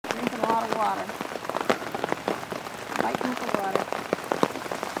lot of water. Biting with the water.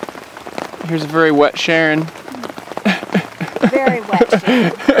 Here's a very wet Sharon. Very wet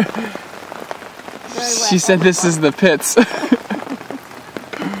Sharon. Very wet. She said this is the pits.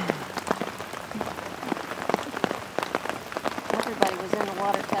 Everybody was in the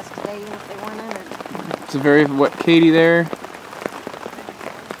water test today, even if they weren't entered. It's a very wet Katie there.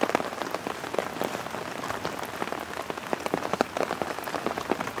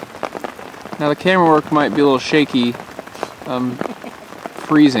 Now the camera work might be a little shaky.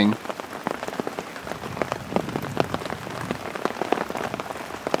 Freezing.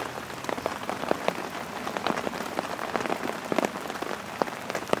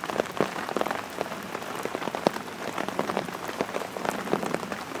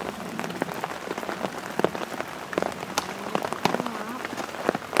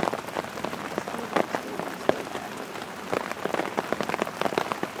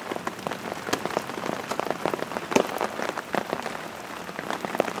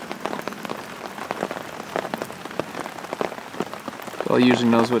 Bill usually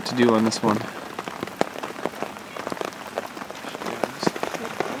knows what to do on this one. He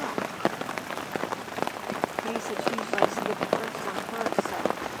said she usually likes to get the first one first, so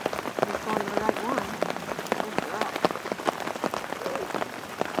he's going to the right one. Good girl.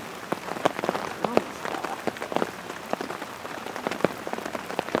 Nice fella.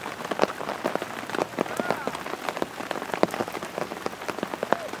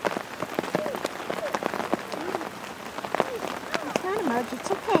 Marge,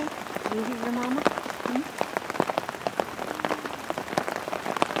 it's okay. You hear your mama? Hmm?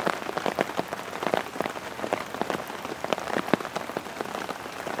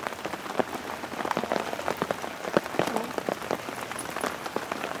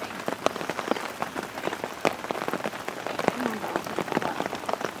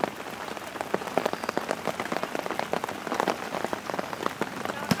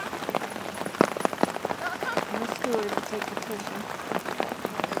 Let's do it to take the cushion.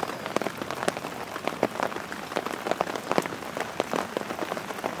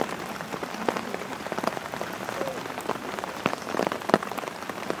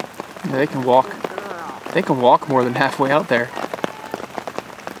 Yeah, they can walk. They can walk more than halfway out there.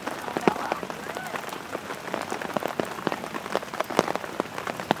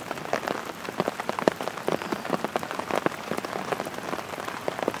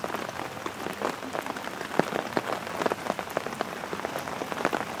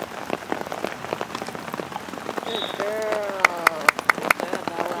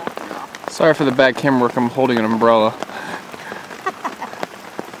 Sorry for the bad camera work, I'm holding an umbrella.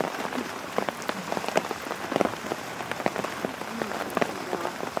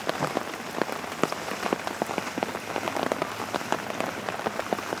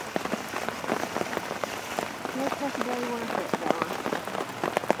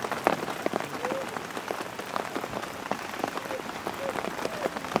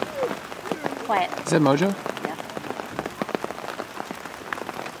 Quiet. Is that Mojo? Yeah.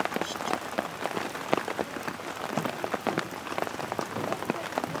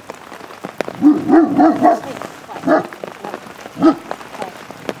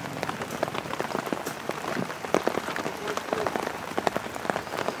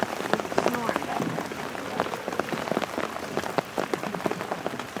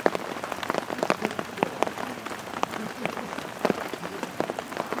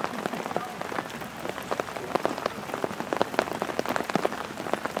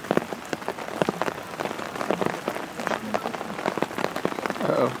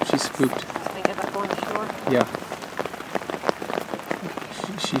 Uh-oh, she's spooked. Thinking about going ashore? Yeah.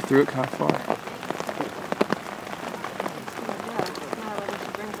 She threw it kind of far.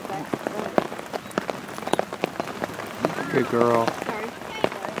 Good girl. Sorry.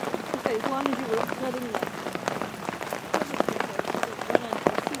 Okay, as long as you were letting the...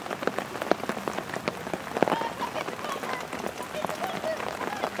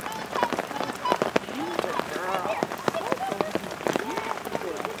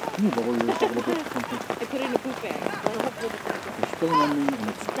 I put it in a poop bag. It's spilling on me and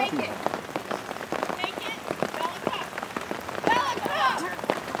it's too hot. Take it. Bella, come.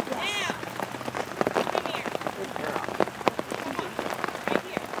 Now. Come here. Good girl. Right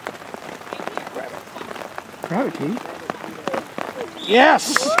here. Right here. Grab it, Katie. Yes!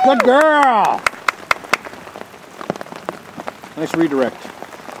 Good girl! Nice redirect.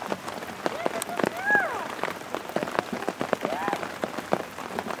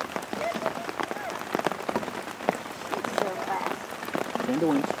 Bend the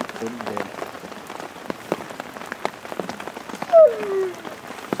wings. Go to the bed.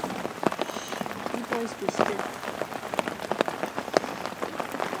 always be still.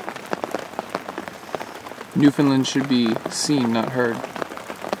 Newfoundland should be seen, not heard.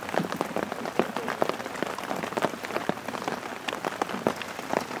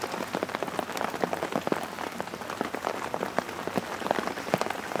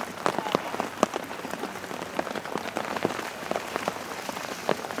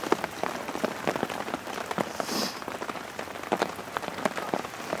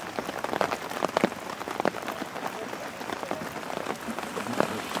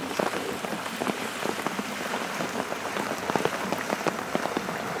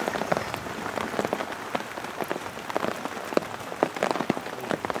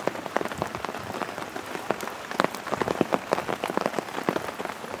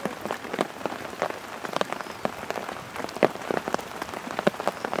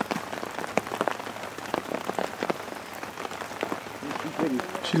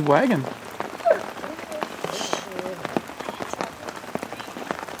 She's wagging.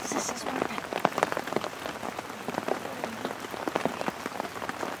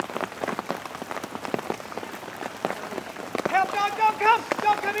 Help, dog, dog, come!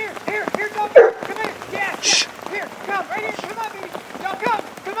 Dog, come here! Here, dog, come here! Yes! Shh. Here, come, right here! Come on, baby! Dog, come!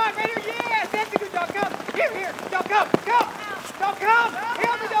 Come on, right here! Yes! That's a good dog, come! Here! Dog, come! Come! Dog, come!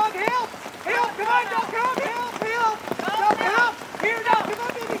 Help me, dog, help! Help! Come on, dog, come! Help! Dog, come! Here, dog, come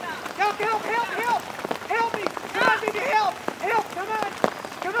on, baby! Dog, help! Help me! Come on, baby, help! Come on!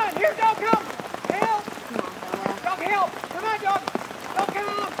 Come on! Here, dog, come! Help! Dog, help! Come on, dog! Dog,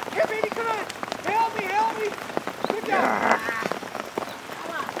 come! Here, baby, come on! Help me! Good dog!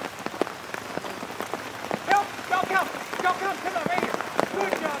 Help! Dog, come! Come on, right here!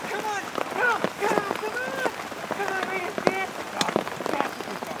 Good dog! Come on! Come on, right here! Yes! Dog! That's a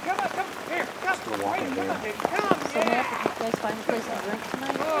good dog! Come on! Here! Come! Right here! Come on, baby! Come! So we have to you guys find a place to drink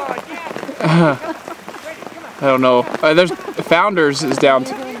tonight? Oh, yes! Ready, come on! I don't know. There's Founders is down.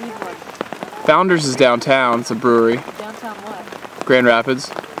 You're gonna need one. Founders is downtown. It's a brewery. Downtown what? Grand Rapids.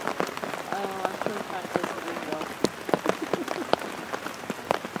 Oh, I'm sure we find a place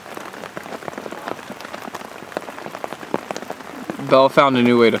to go. Belle found a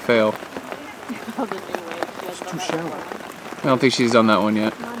new way to fail. Oh, the new way. She hasn't done that shallow. before. I don't think she's done that one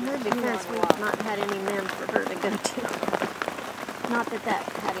yet. Well, in her defense, we've not had any men for her to go to. Not that that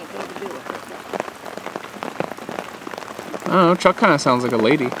had anything to do with it, but I don't know. Chuck kind of sounds like a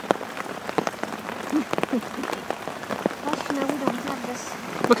lady. well, you know, we don't have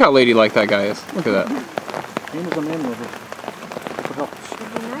this. Look how ladylike that guy is. Look at that. Man is a man lover. What helps?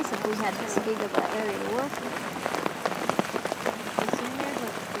 It'd be nice if we had this big of an area to work in. It's in there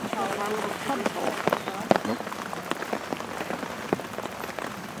that we call our little cubby hole. Nope.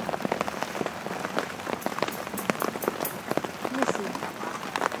 Let me see.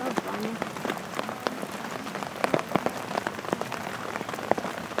 Oh, funny.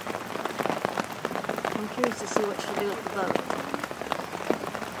 I'm curious to see what she'll do with the boat.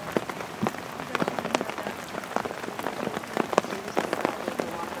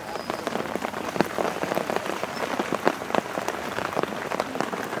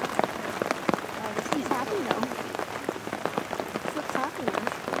 She's happy though. She looks happy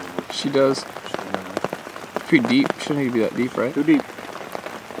now. She does. Pretty deep. Shouldn't need to be that deep, right? Too deep. It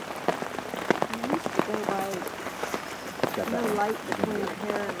used to go by Got no that. light between the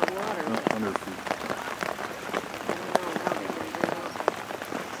hair and the water. No, but 100 feet. I don't know how they can do those.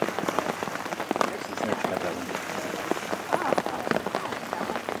 Yeah, got that one.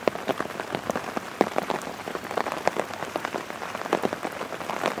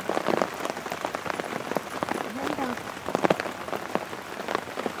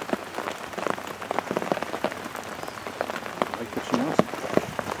 Like what she wants.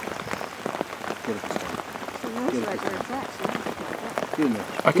 Get it this time. She knows right where it's at. She knows it's Get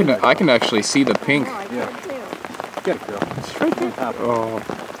in there. I can actually see the pink. Oh, I Yeah. can too. Get it, girl. It's right there. On top of it. Oh.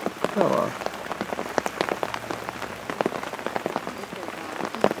 Hello.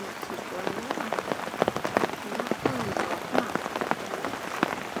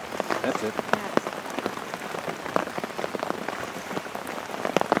 That's it.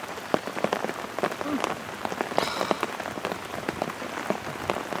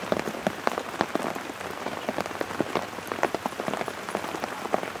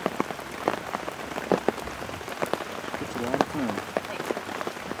 It's a lot of time.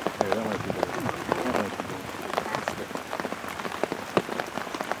 There, that might be better. That might be better.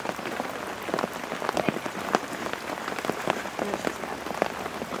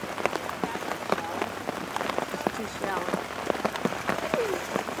 Too shallow.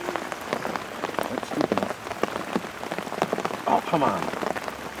 That's deep enough. Oh, come on.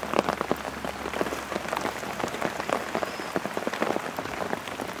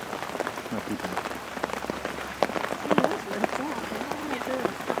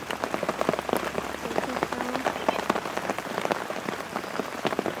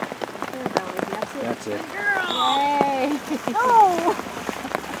 That's it. Yay! Oh!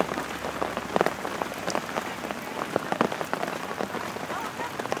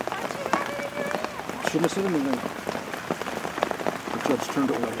 Shouldn't have said anything. The judge turned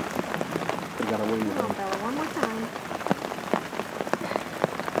away. They got away with Come on, it. Bella, one more time.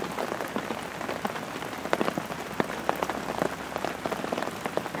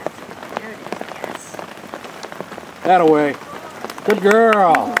 There it is, yes. That away. Good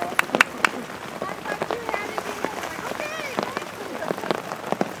girl.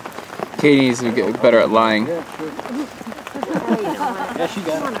 Katie needs to get better at lying. Yeah, sure. Oh, you don't want it. Yeah, she You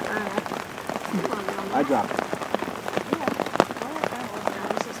got want it. to earn it. Come on, Mama. I dropped it. Now,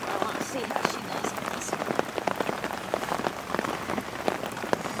 this is what I want to see how she does this.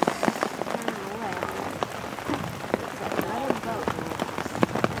 Turn away. It's a red boat.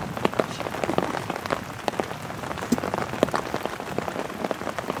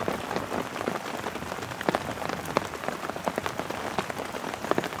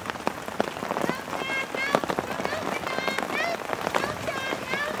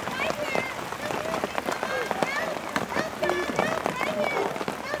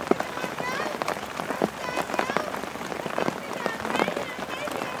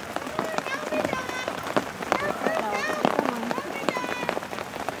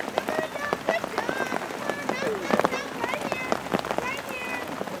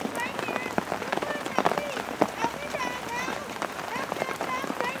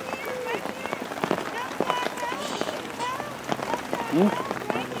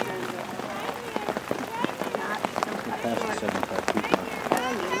 Past the 75 feet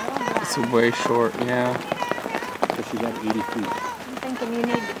mark. It's way short, yeah. So she's at 80 feet. I'm thinking you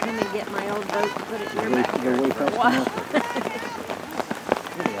need to come and get my old boat and put it in your They're way backyard for a past the while. mark.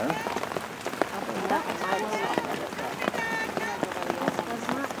 Here they are. That one might have solved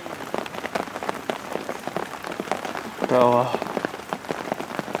it. Bella.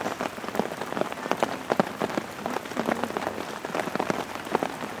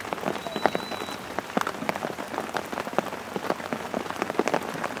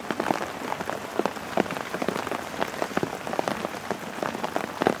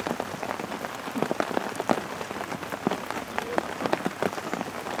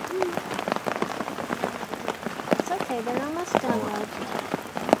 It's okay, they're almost done, love.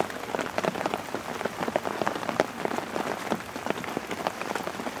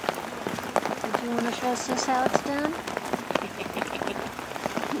 Did you want to show us how it's done?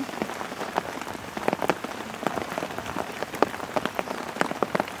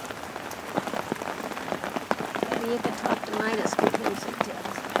 Maybe you could talk to Midas, give him some tips.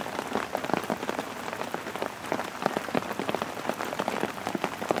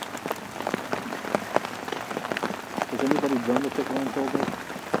 Has anybody done the pick line told me?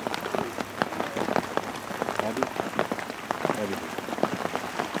 Abby? Abby.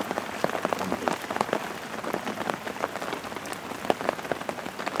 On the page.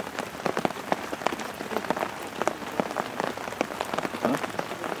 Huh?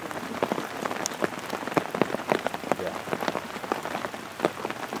 Yeah.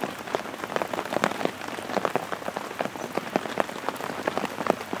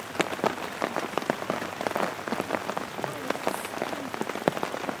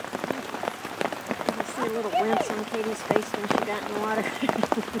 You see a little wince on Katie's face when she got in the water.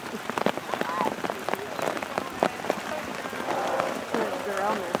 Good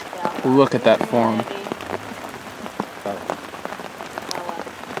girl, Miss Bella. Look at that form.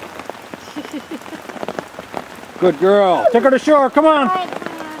 Good girl. Take her to shore. Come on.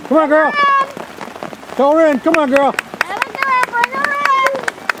 Come on, girl. Throw her in. Come on, girl.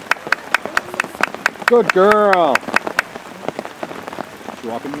 Good girl. She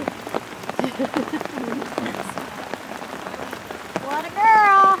walking yet? What a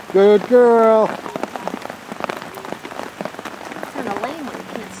girl! Good girl. It's kind of lame when you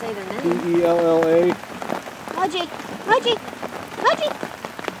can't say their name. D-E-L-L-A. Mudgy! Mudgy! Mudgy!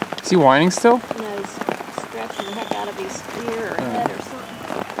 Is he whining still? No, he's stretching the heck out of his ear or head or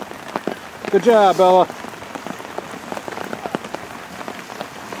something. Good job, Bella.